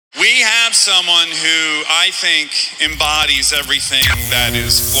We have someone who I think embodies everything that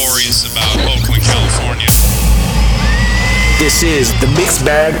is glorious about Oakland, California. This is the Mixed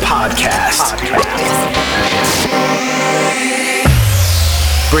Bag Podcast.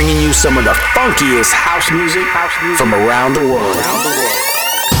 Bringing you some of the funkiest house music from around the world.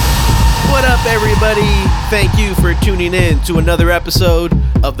 What up, everybody? Thank you for tuning in to another episode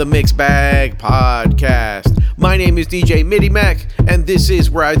of the Mixed Bag Podcast. My name is DJ Midi Mac, and this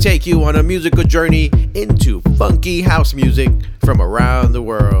is where I take you on a musical journey into funky house music from around the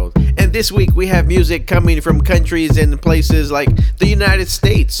world. And this week we have music coming from countries and places like the United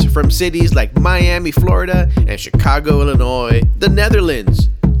States, from cities like Miami, Florida, and Chicago, Illinois, the Netherlands,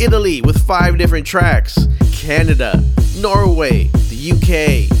 Italy with 5 different tracks, Canada, Norway, the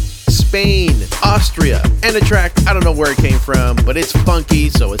UK, Spain, Austria, and a track, I don't know where it came from, but it's funky,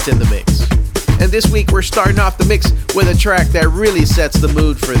 so it's in the mix. And this week we're starting off the mix with a track that really sets the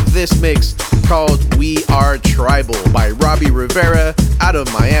mood for this mix called We Are Tribal by Robbie Rivera out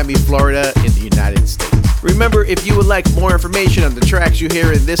of Miami, Florida in the United States. Remember, if you would like more information on the tracks you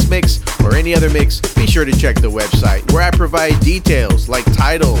hear in this mix or any other mix, be sure to check the website where I provide details like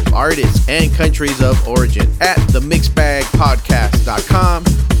titles, artists, and countries of origin at themixbagpodcast.com,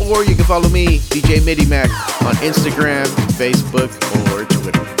 or you can follow me, DJ Midi Mac, on Instagram, Facebook, or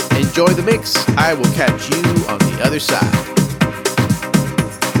Twitter. Enjoy the mix. I will catch you on the other side.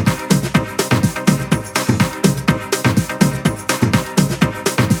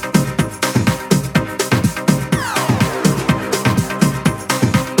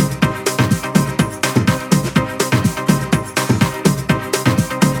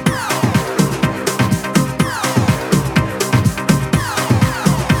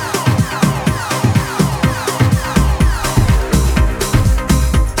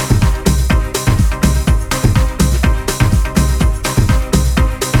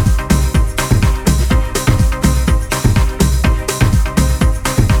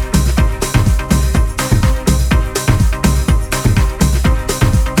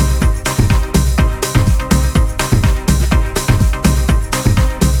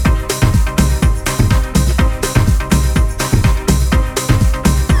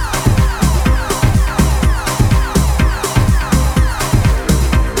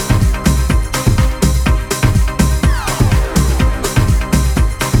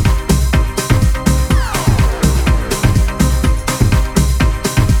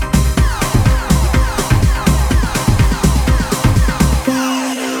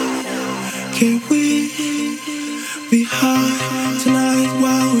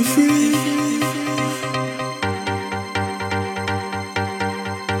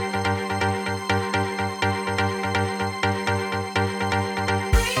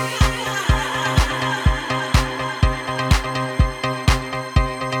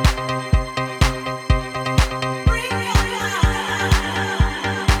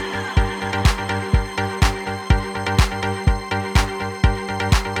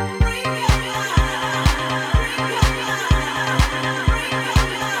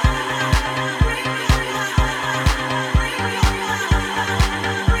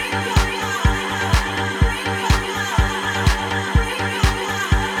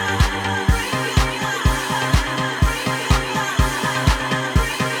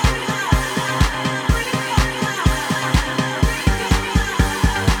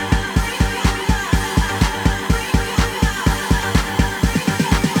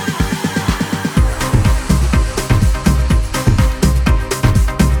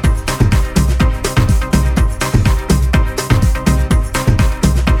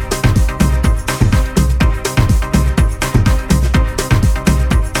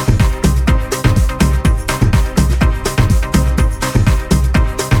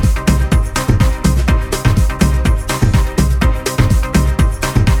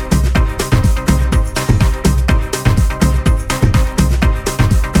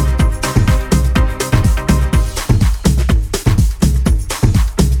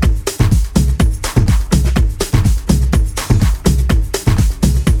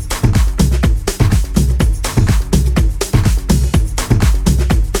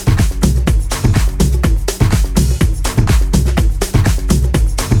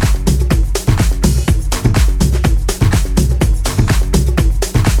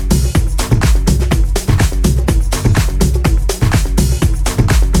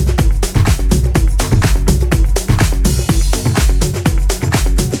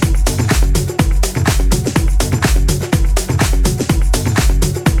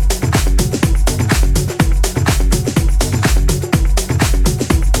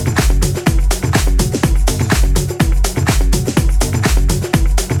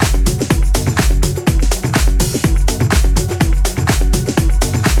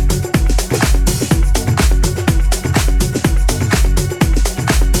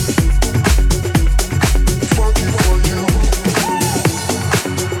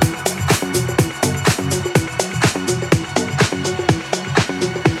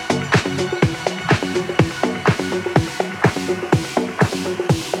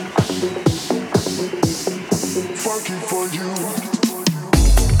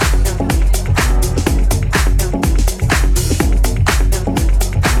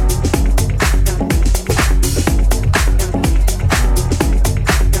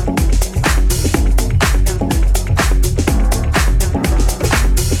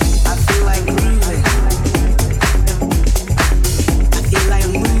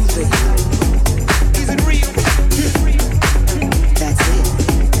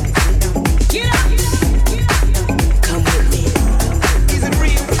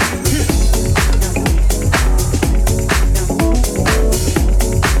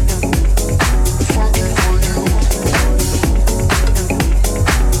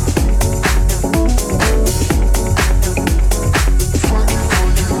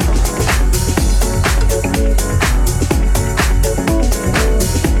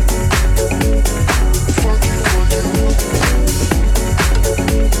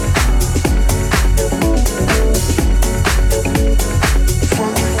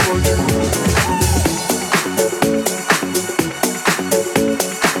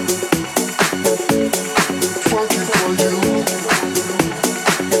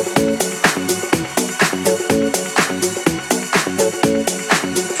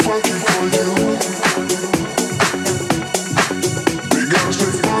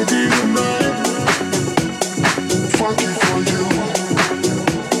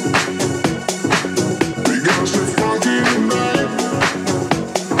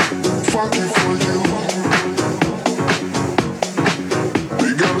 funky for you.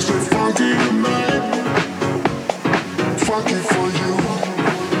 We gotta stay funky tonight. Funky for you.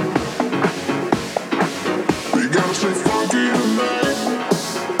 We gotta stay funky tonight.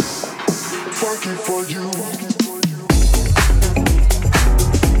 Funky for you.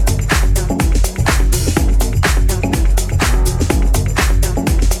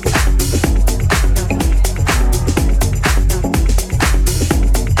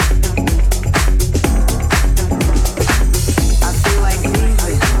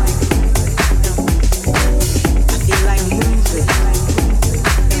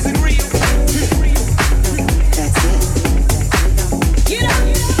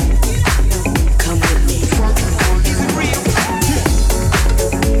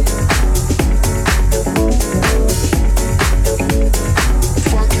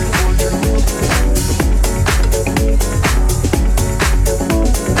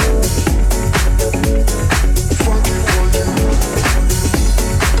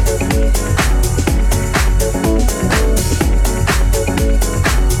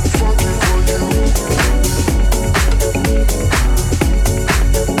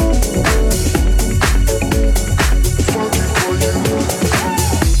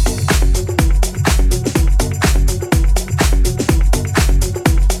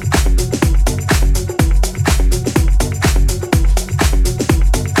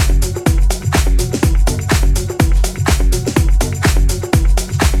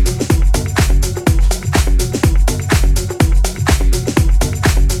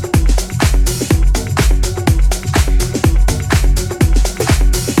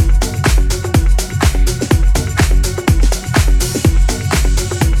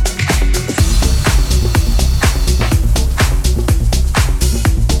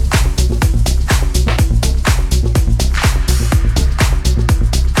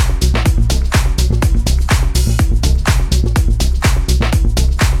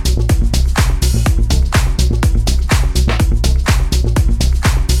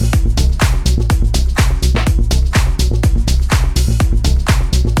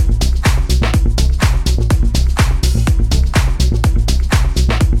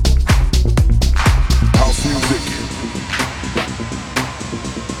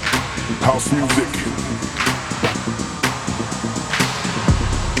 House music.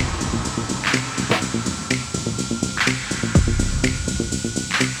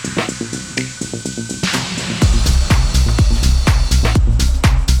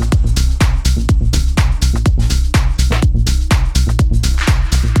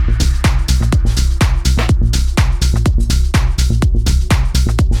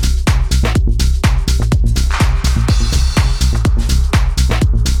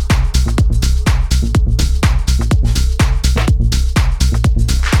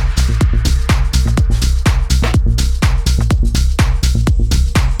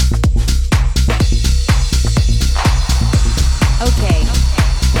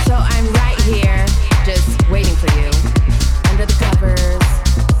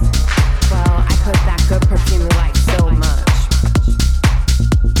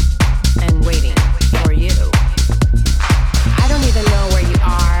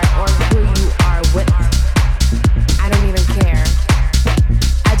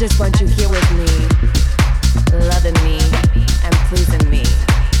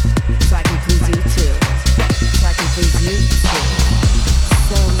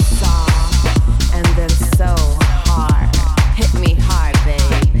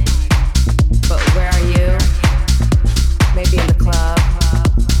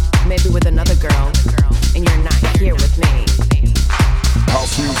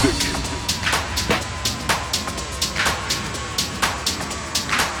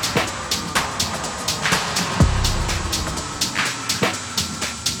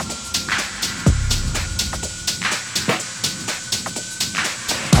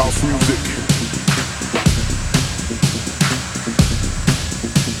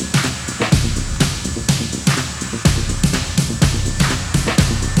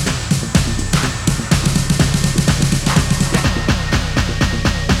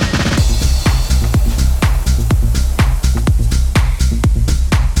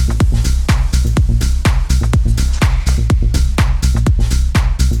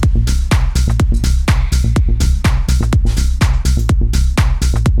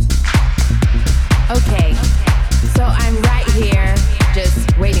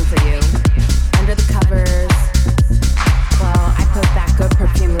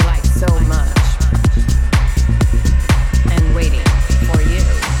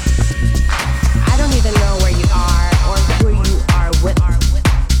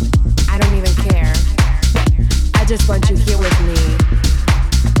 just want you here with me,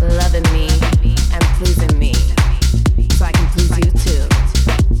 loving me and pleasing me, so I can please you too,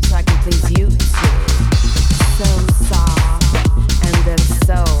 so I can please you too. So soft and then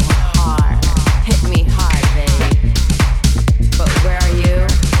so hard, hit me hard, babe. But where are you?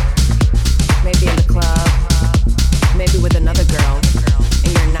 Maybe in the club, maybe with another girl,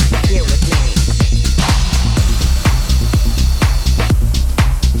 and you're not here with me.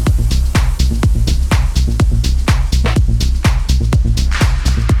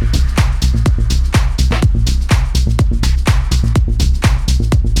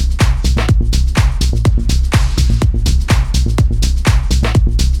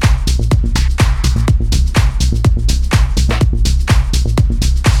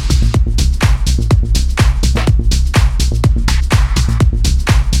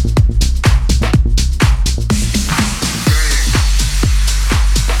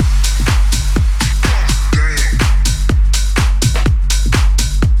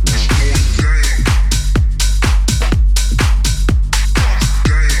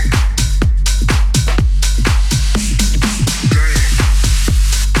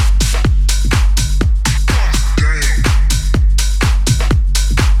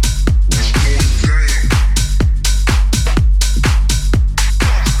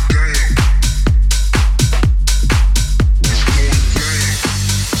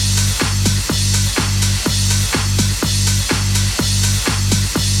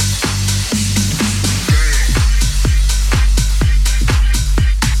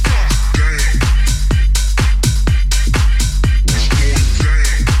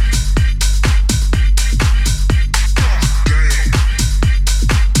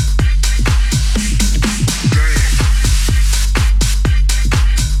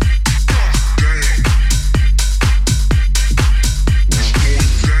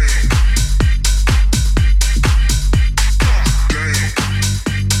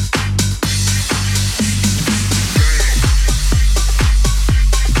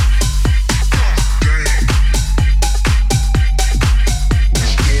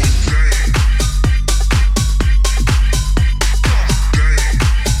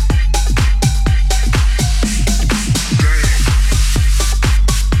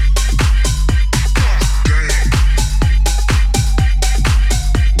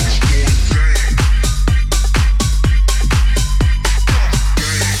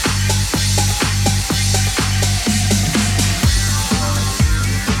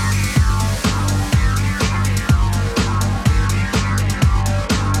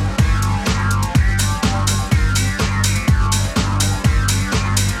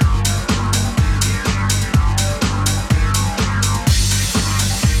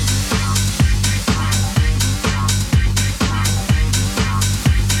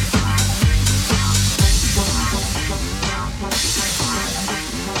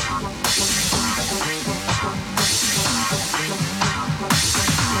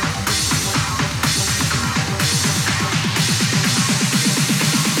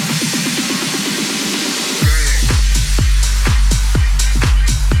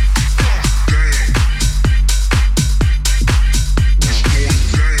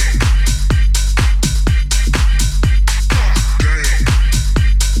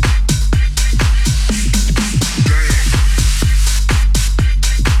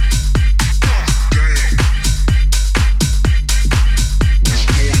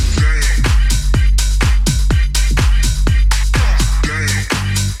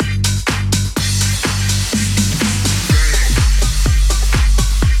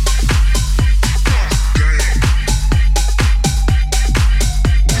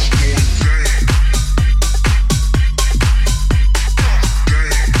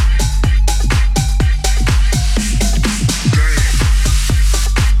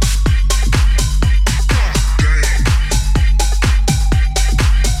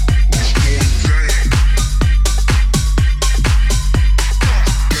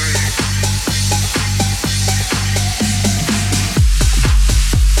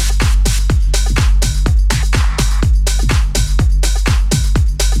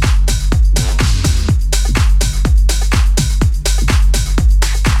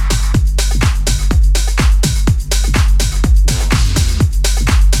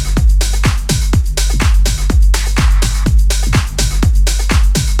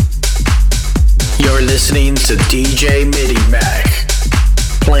 listening to DJ Midi Mac,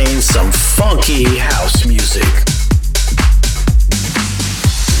 playing some funky house music.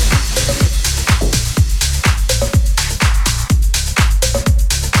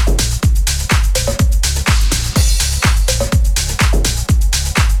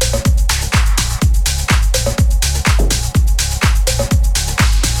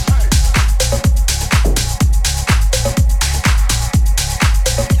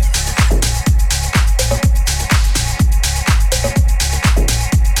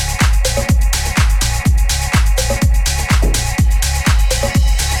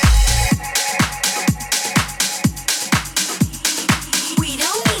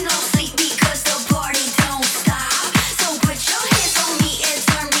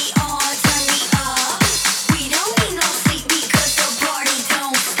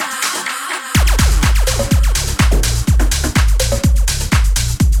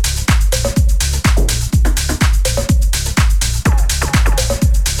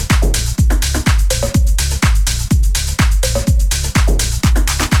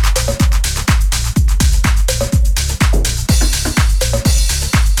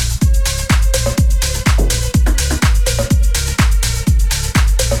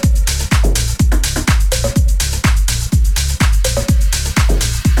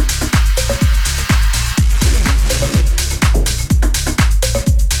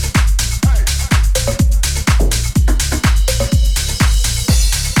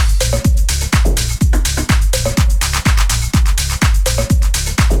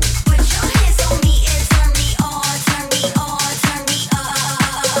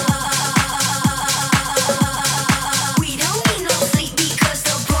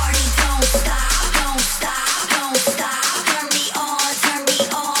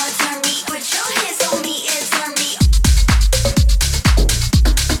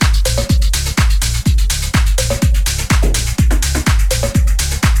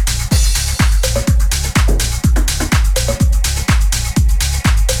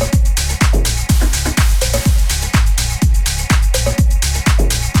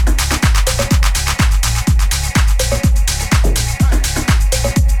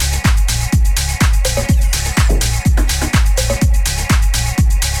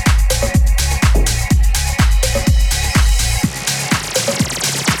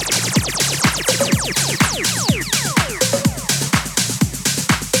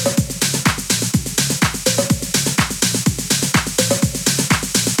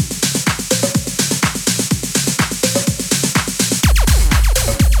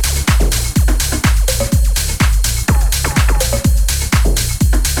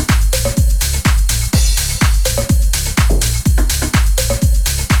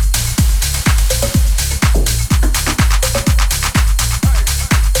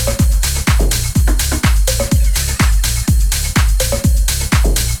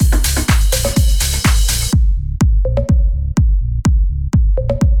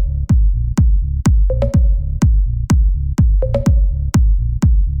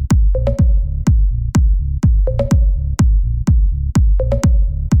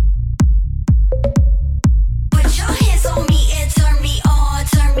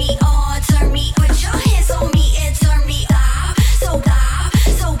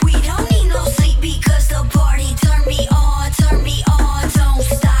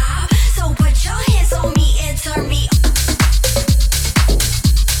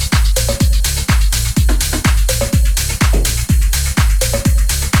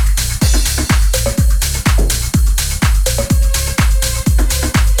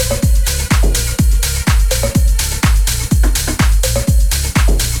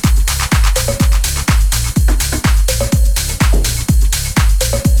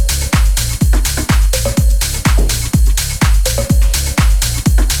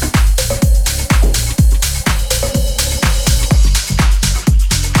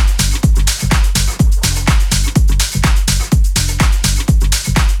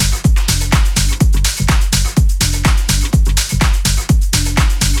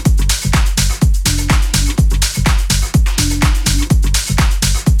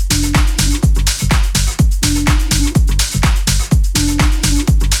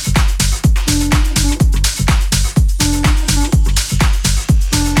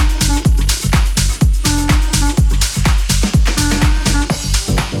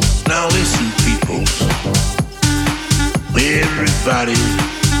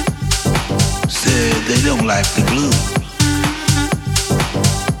 blues.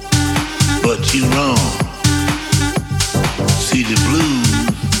 But you're wrong. See, the blues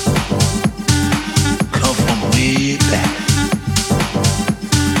come from way back.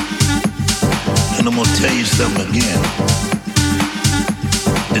 And I'm gonna tell you something again.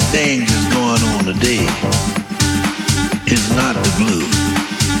 The thing that's going on today is not the blues.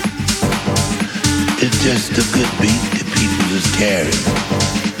 It's just a good beat that people just carry.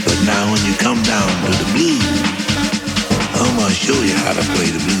 But now when you come down to the blues, I'm gonna show you how to play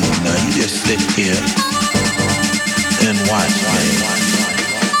the blues. Now you just sit here and watch me.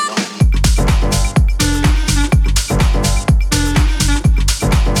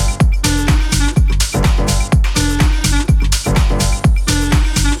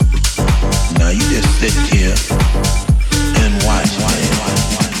 Sit here and watch me.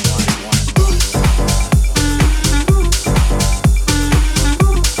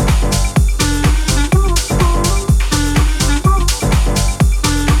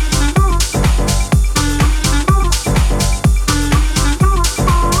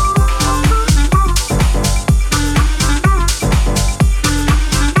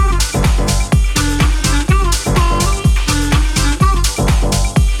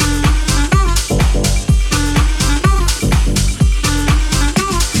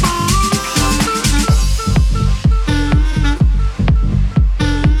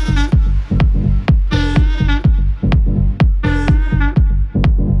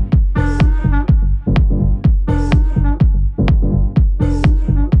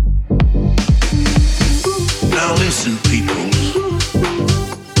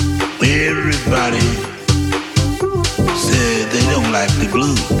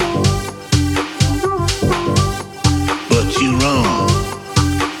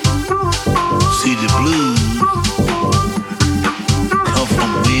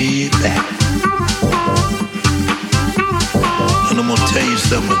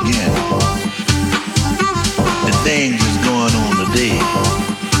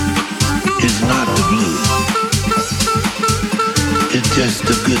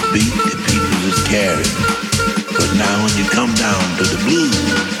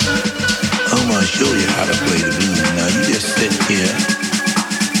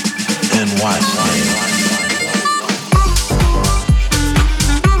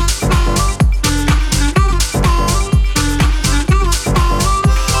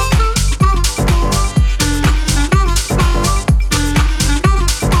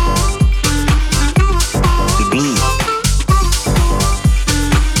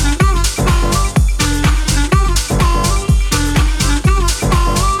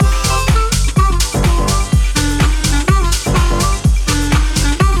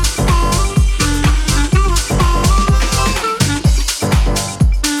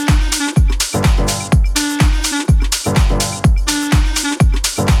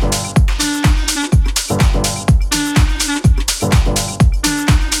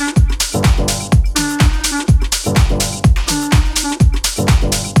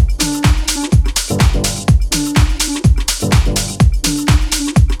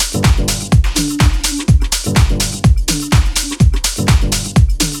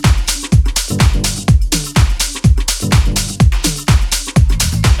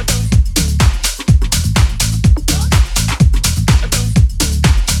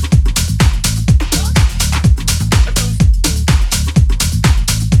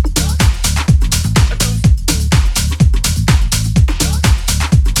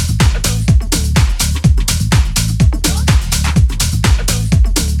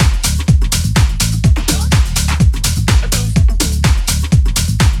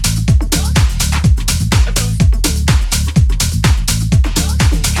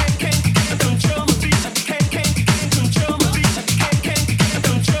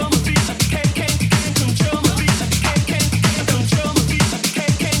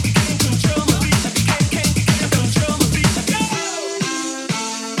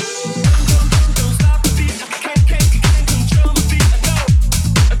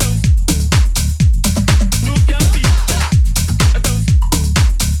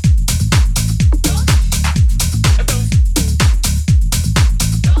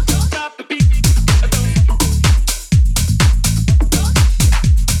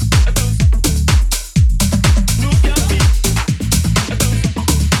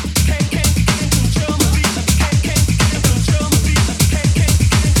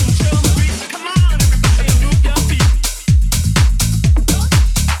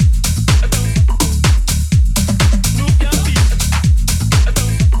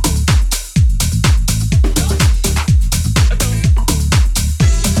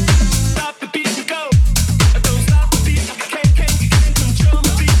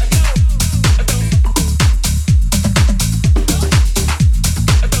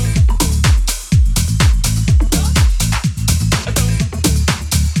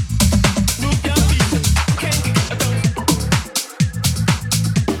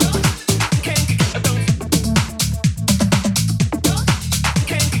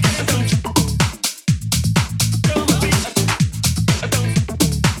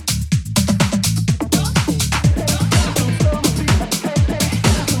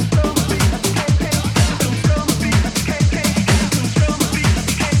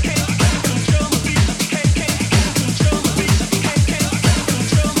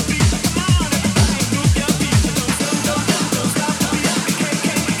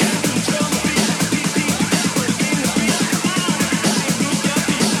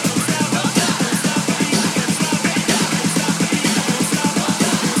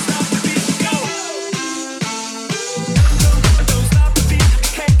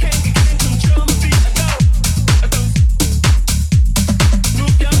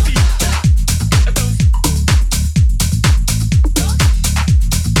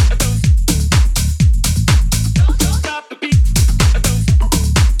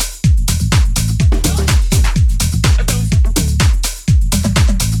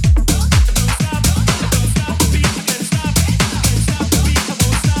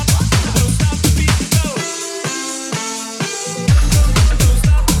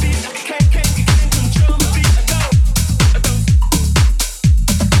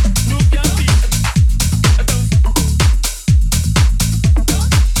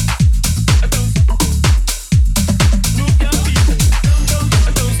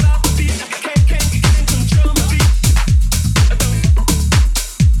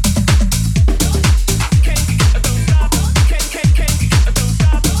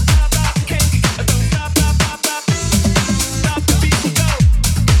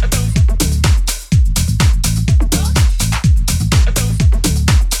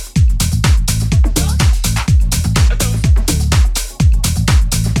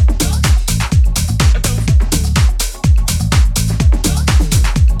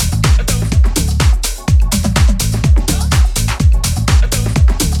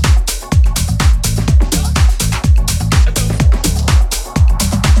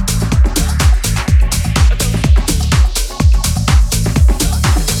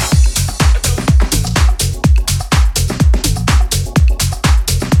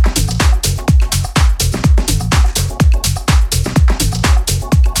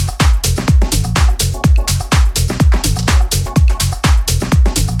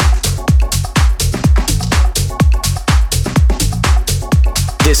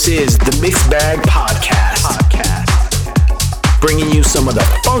 This is the Mixed Bag Podcast. Bringing you some of the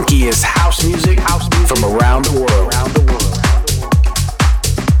funkiest house music from around the world.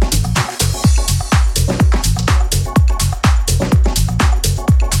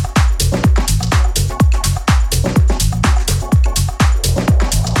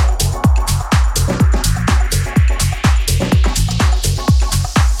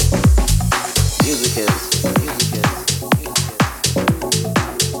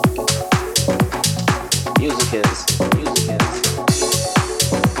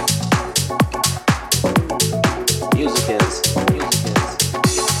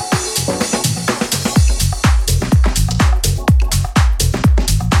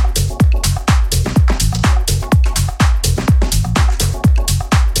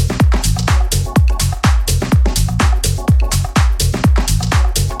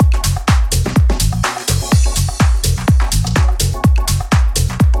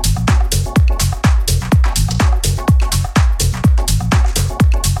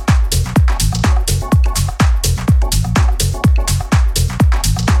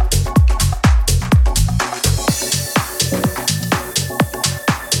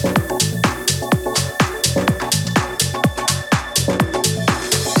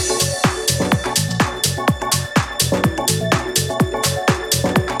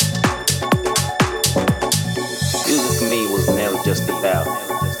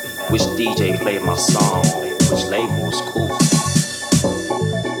 Which DJ played my song, which label was cool.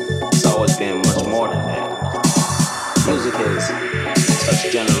 It's always been much more than that. Music has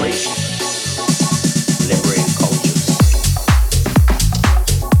touched generations, liberated cultures.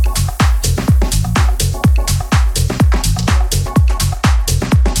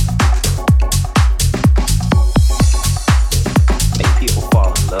 Make people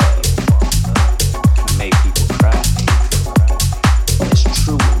fall in love. Make people cry. It's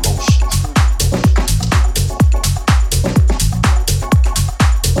true emotion.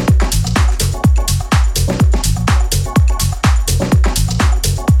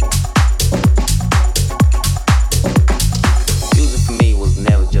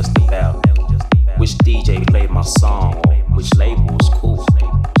 Which DJ played my song, or which label was cool.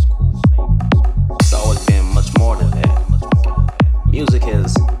 It's always been much more than that. Music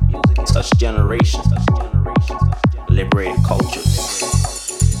has touched generations, liberated cultures.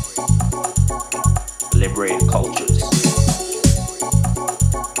 Liberated cultures.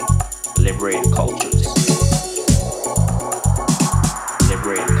 Liberated cultures.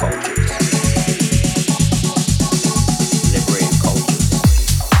 Liberated cultures.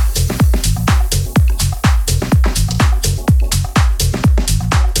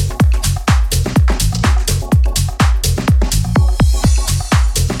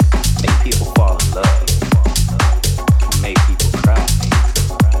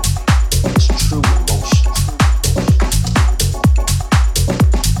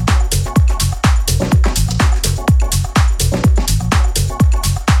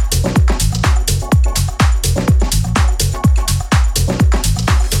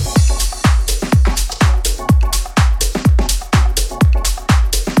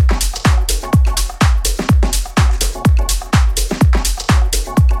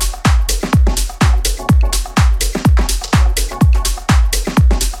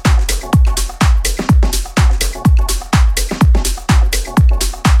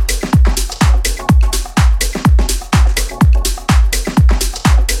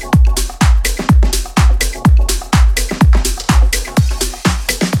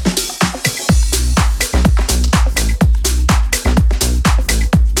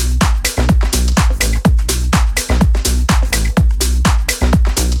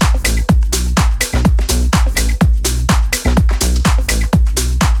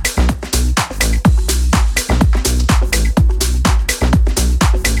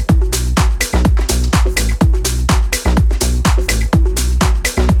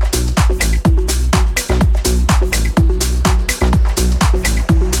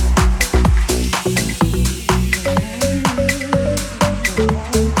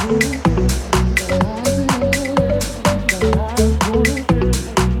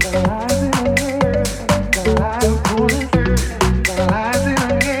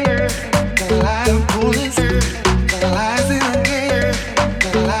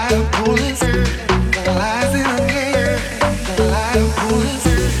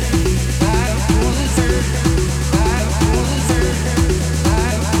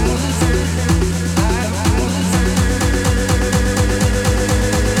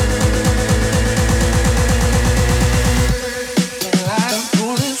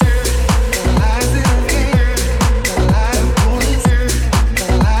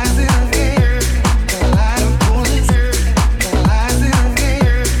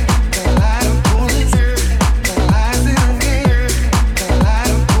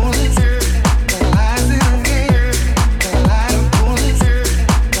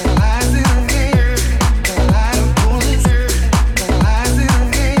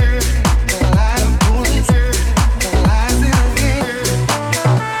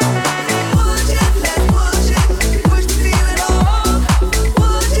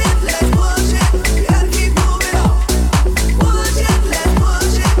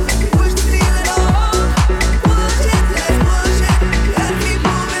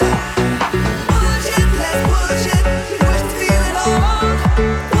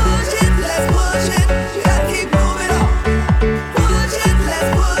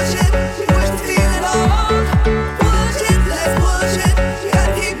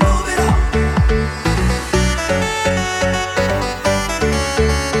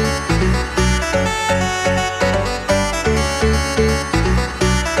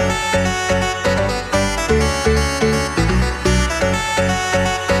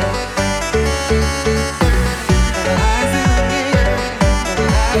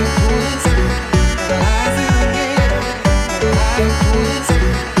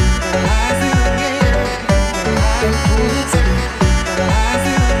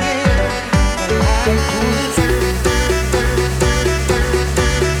 Eyes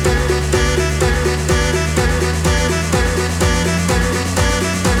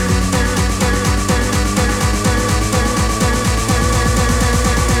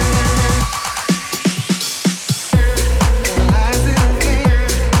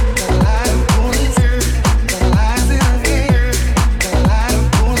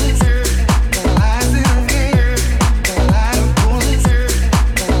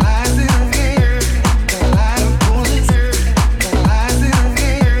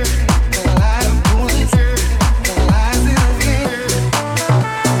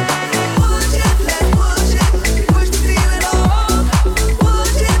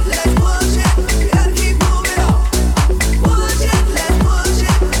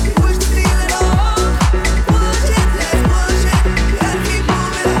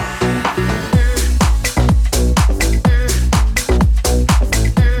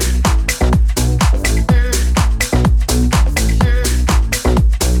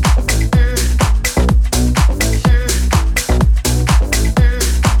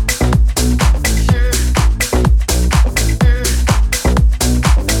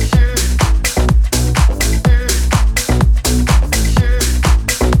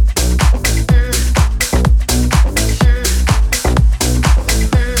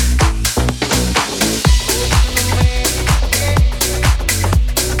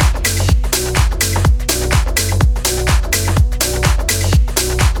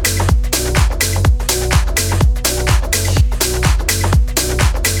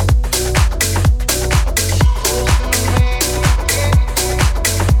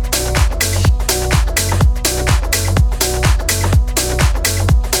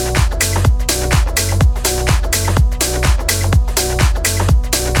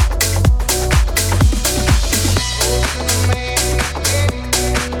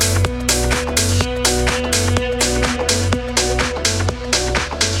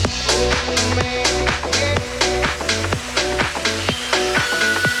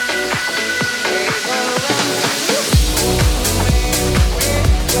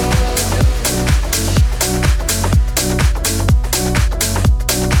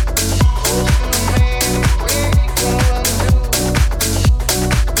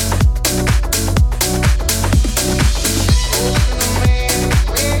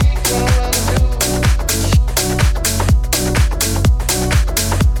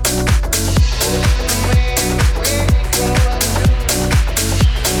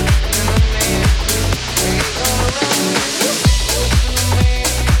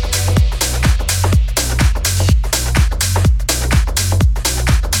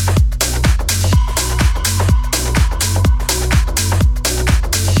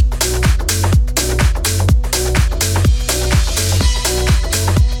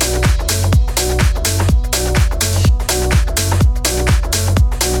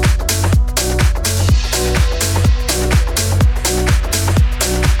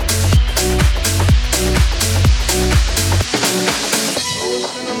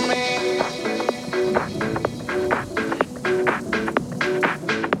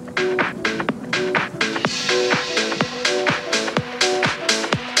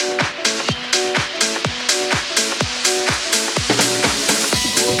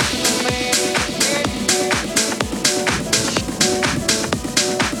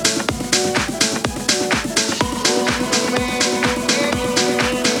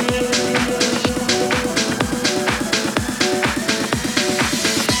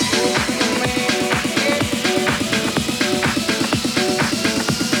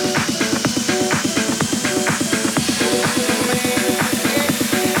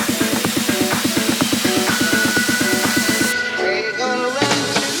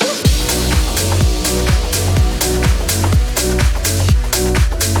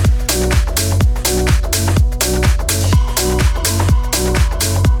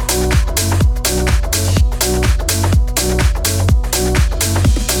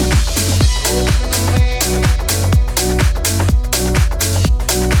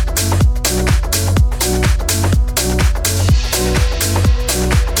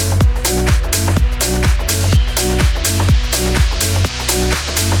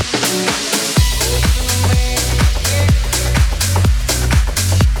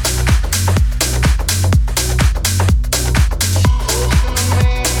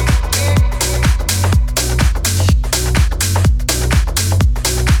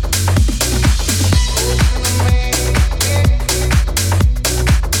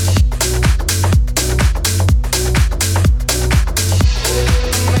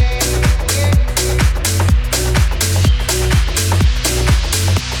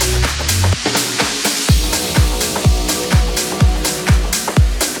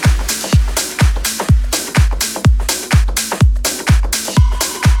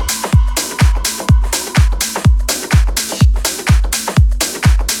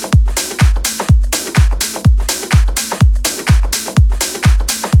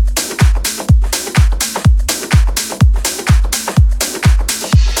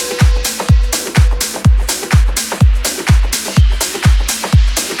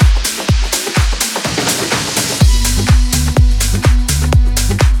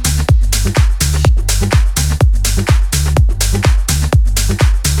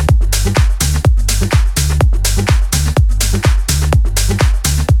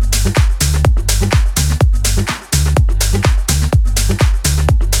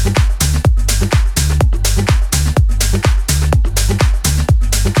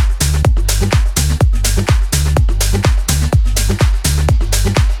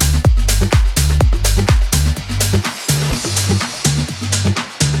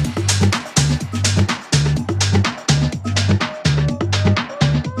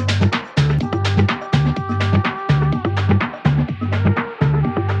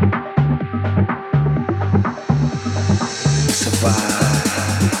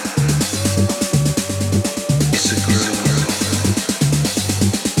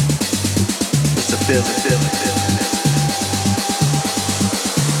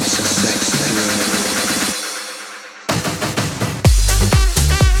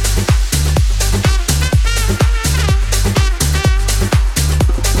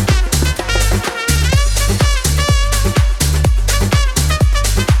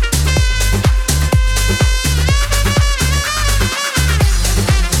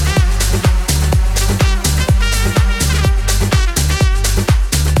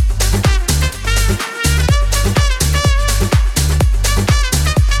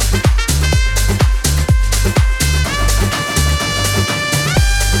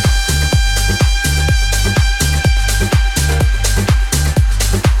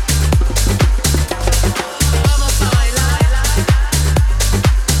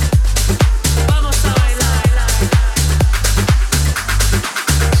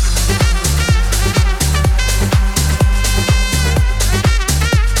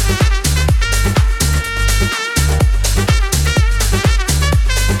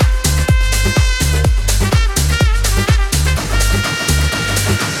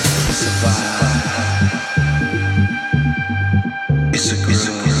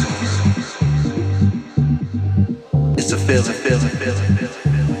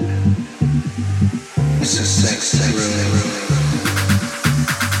It's a sex thrill.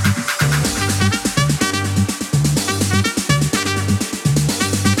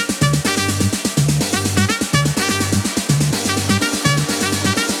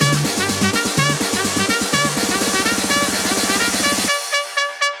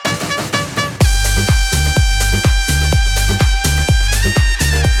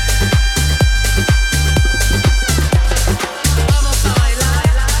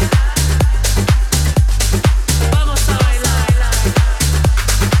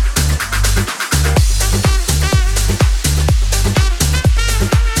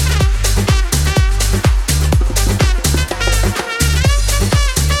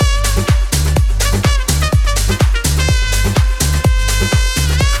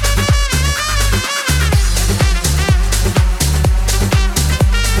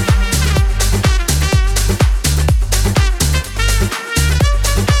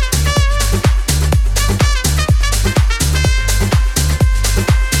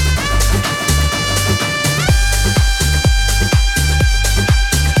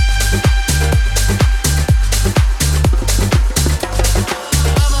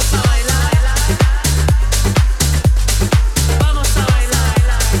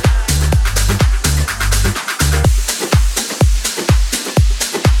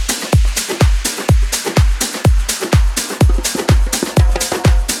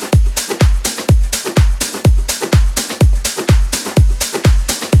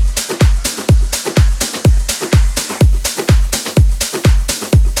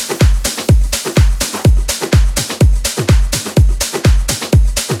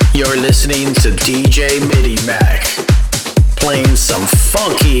 You're listening to DJ Midi Mac, playing some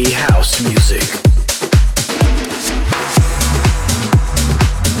funky house music.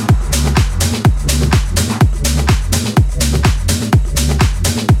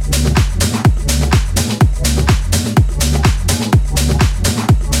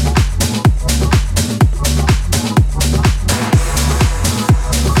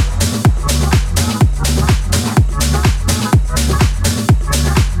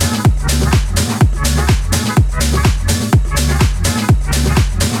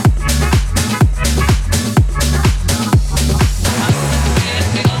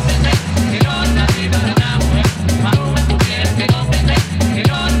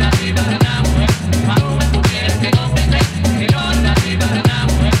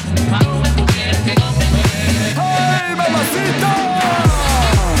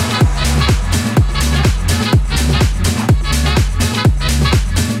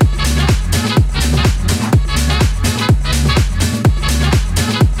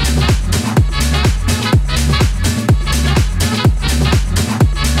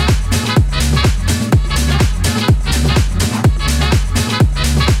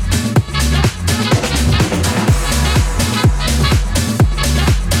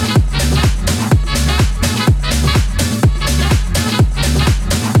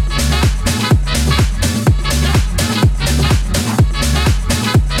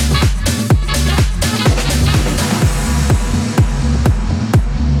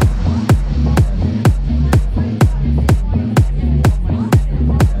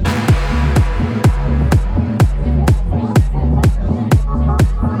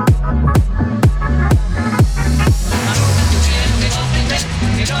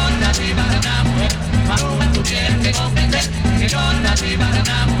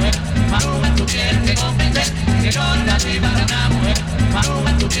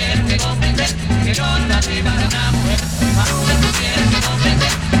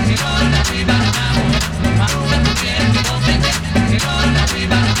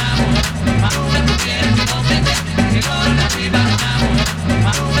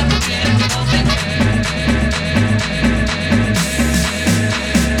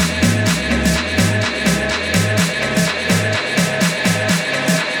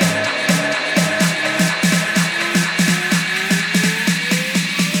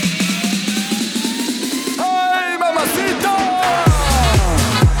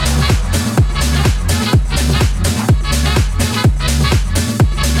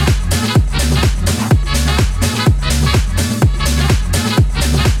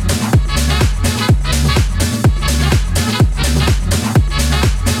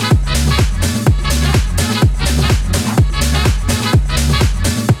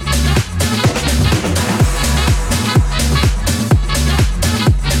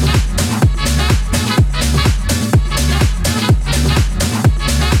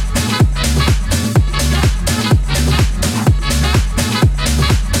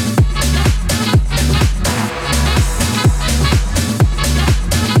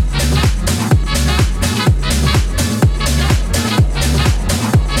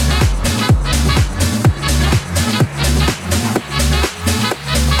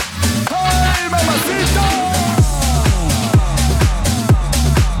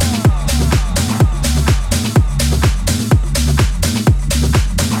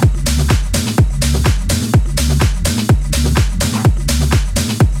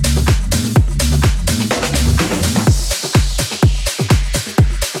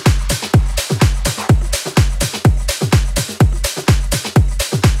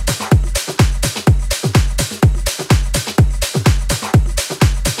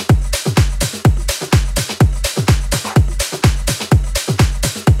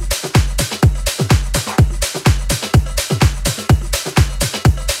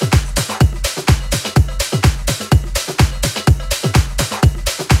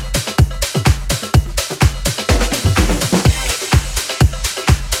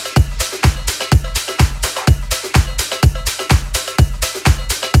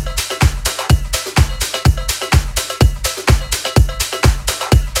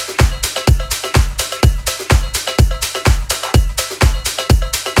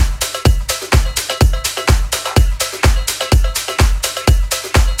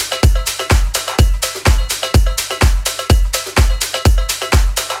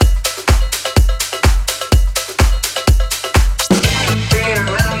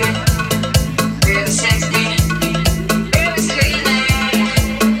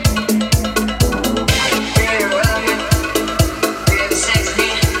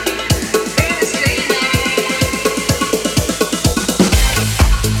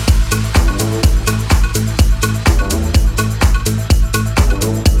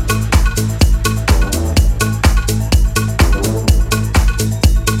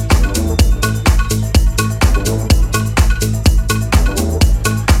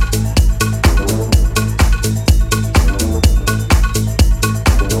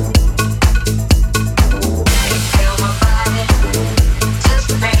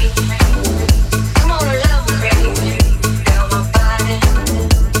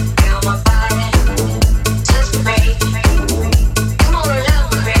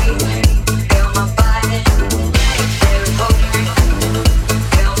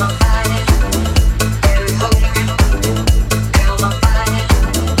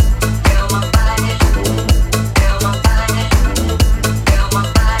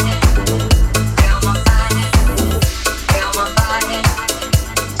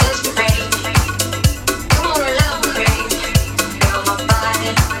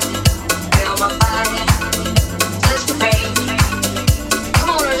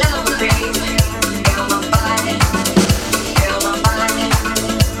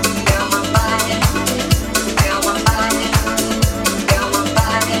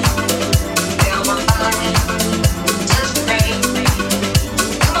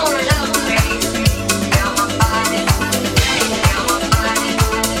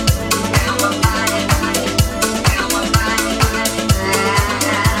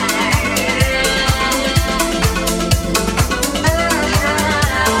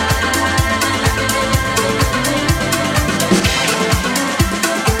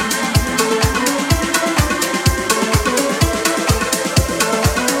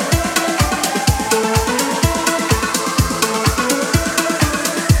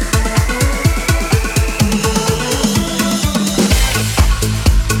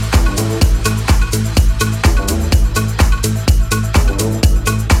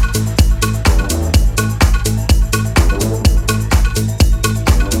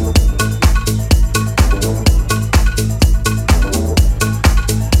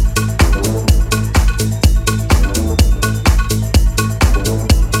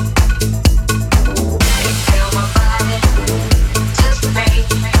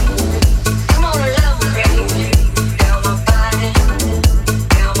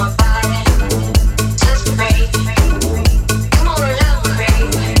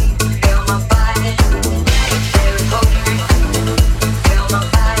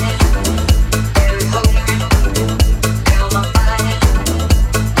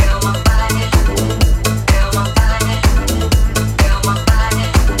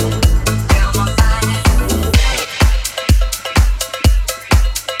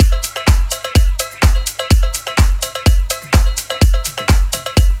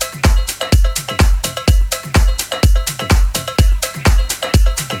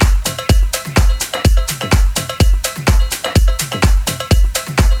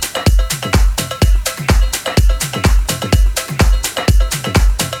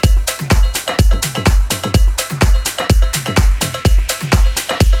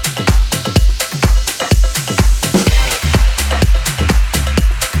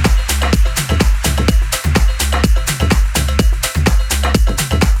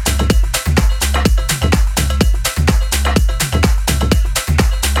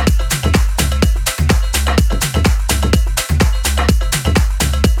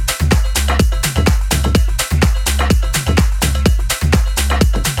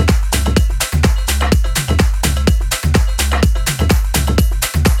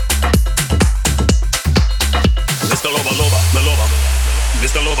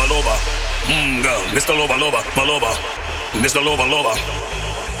 Mr. Lover Lover, girl, Mr. Lover Lover, my lover, Mr. Lover Lover,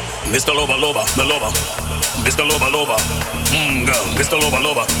 Mr. Lover Lover, my lover, Mr. Lover Lover, girl, Mr. Lover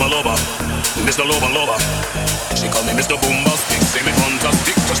Lover, my lover, Mr. Lover Lover. She call me Mr. Boombastic, say me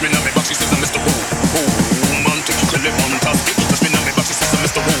fantastic, touch me now me back, she says I'm Mr. Romantic, tell me fantastic, touch me now me back, she says I'm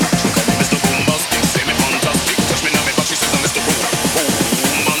Mr. She call me Mr. Boombastic, say me fantastic, touch me now me back, she says I'm Mr.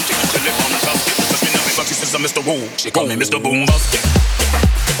 Romantic, tell me fantastic, touch me now me back, she says I'm Mr. She call me Mr. Boombastic.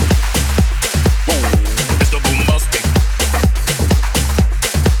 Mr. Boombastic,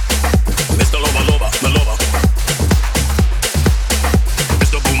 Mr. Lover Lover, my lover,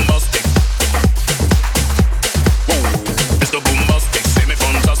 Mr. Boombastic, Mr. Boombastic, say me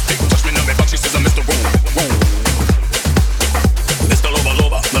fantastic, touch me now me back, she says I'm Mr. Mr. Lover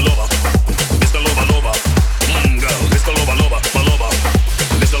Lover, my lover, Mr. Lover Lover, girl, Mr. Lover Lover, my lover,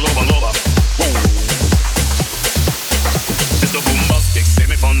 Mr. Lover Lover, Mr. Boombastic, say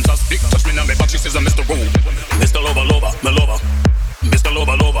me fantastic, touch me now me back, she says I'm Mr. Mr. Lover Lover, my lover, Mr.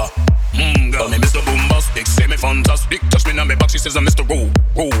 Lover Lover, girl, me Mr. Boombastic, say me fantastic, touch me now me back, she says I'm Mr.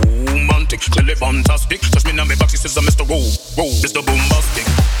 Romantic, clearly fantastic, touch me now me back, she says I'm Mr. Mr. Boombastic,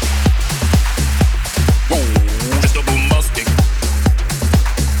 Mr. Boombastic,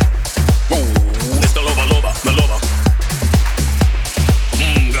 Mr. Lover Lover, my lover,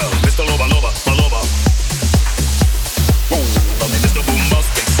 girl, Mr. Lover Lover, my lover. Mr.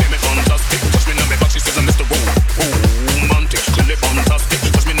 Boombastic, say me fantastic, touch me now me back, she says I'm Mr. Romantic, clearly fantastic,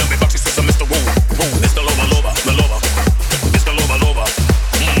 touch me now me back, she says I'm Mr. Mr. Lover Lover, my lover, Mr. Lover Lover,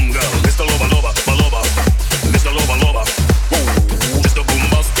 girl, Mr. Lover Lover, my lover, Mr. Lover Lover, Mr.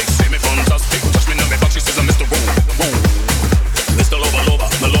 Boombastic, say me fantastic, touch me now me back, she says I'm Mr. Mr. Lover Lover,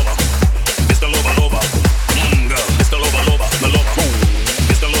 my lover, Mr. Lover Lover, girl, Mr. Lover Lover, my lover,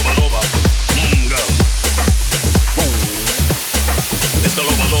 Mr. Lover Lover, girl. Mr.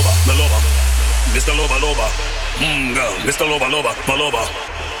 Lover Lover, my lover, Mr. Lover Lover, girl, Mr. Lover Lover, my lover,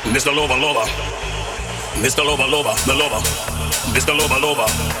 Mr. Lover Lover, Mr. Lover Lover, my lover, Mr. Lover Lover,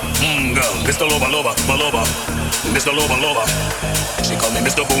 girl, Mr. Lover Lover, my lover, Mr. Lover Lover. She call me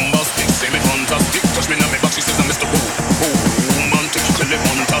Mr. Boombastic, say me fantastic, touch me now me back, she says I'm Mr. Romantic, clearly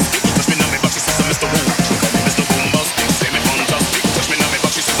fantastic, touch me now me back, she says I'm Mr. She call me Mr. Boombastic, say me fantastic, touch me now me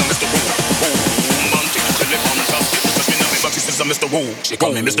back, she says I'm Mr. Romantic, clearly fantastic, touch me now me back, she says I'm Mr. She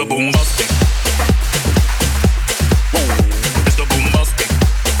call me Mr. Boombastic. Mr. Boombastic,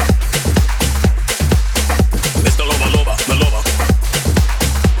 Mr. Lover Lover, my lover,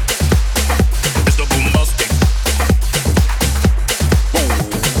 Mr. Boombastic,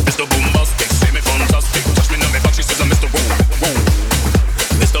 Mr. Boombastic, say me fantastic, touch me now me back, she says I'm Mr.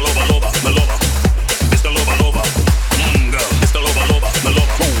 Mr. Lover Lover, my lover, Mr. Lover Lover, girl, Mr. Lover Lover, my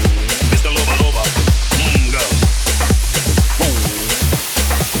lover, Mr. Lover Lover, girl,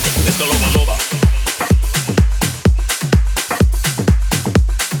 Mr. Lover Lover.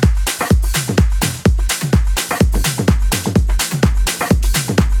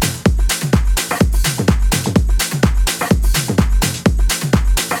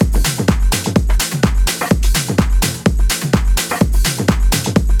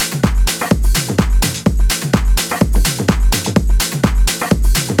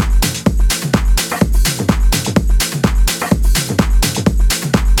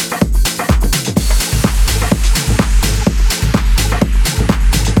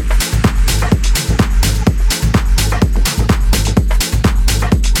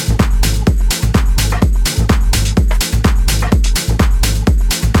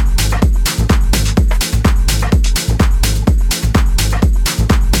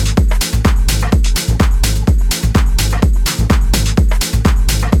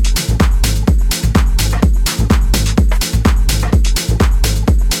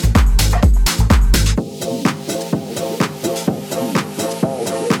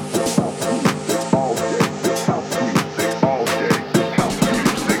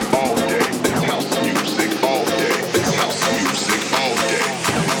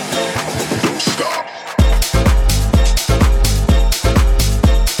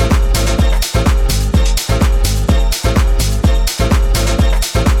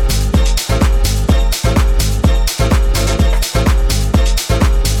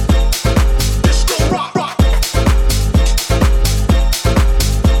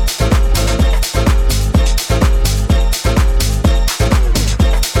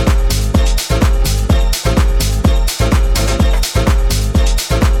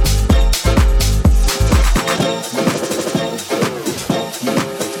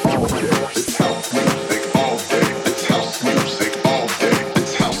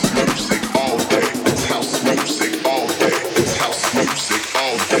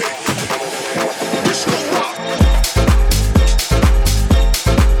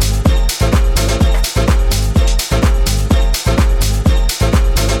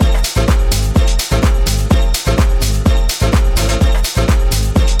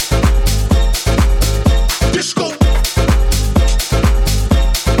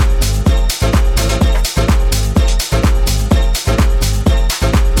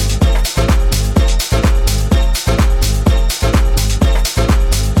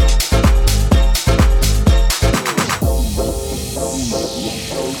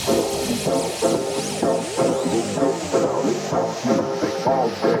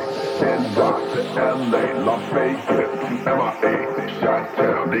 LA, Las Vegas to MIA,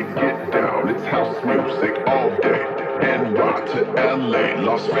 Chi-Town, they get down. It's house music all day. NY to LA,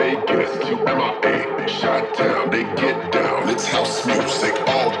 Las Vegas to MIA, Chi-Town, they get down. It's house music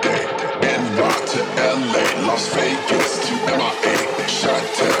all day. NY to LA, Las Vegas to MIA,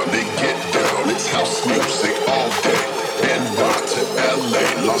 Chi-Town, they get down. It's house music all day. NY to LA,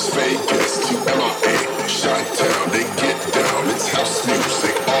 Las Vegas to MIA, Chi-Town, they get down. It's house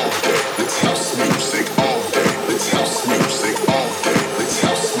music all day. It's house music all day. It's house music all day. It's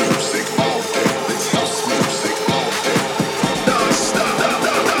house music all day. It's house music all day. Non-stop.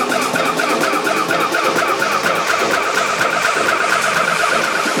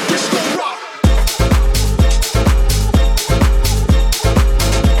 Let's go rock.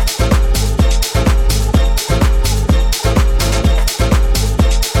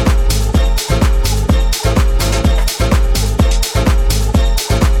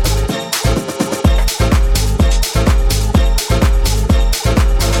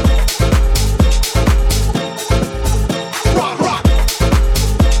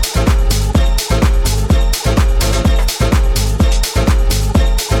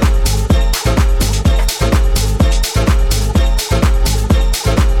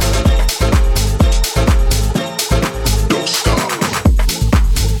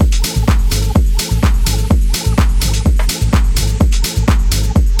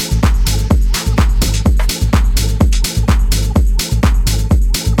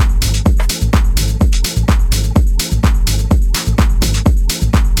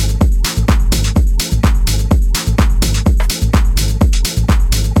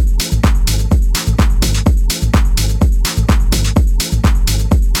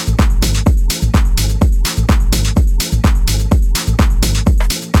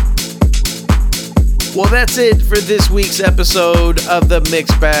 Well, that's it for this week's episode of the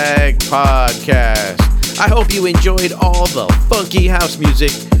Mixed Bag Podcast. I hope you enjoyed all the funky house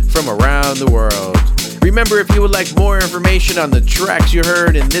music from around the world. Remember, if you would like more information on the tracks you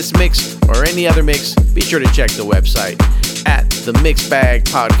heard in this mix or any other mix, be sure to check the website at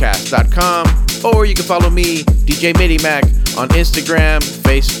themixedbagpodcast.com, or you can follow me, DJ Midimac, on Instagram,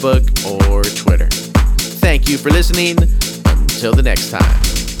 Facebook, or Twitter. Thank you for listening. Until the next time.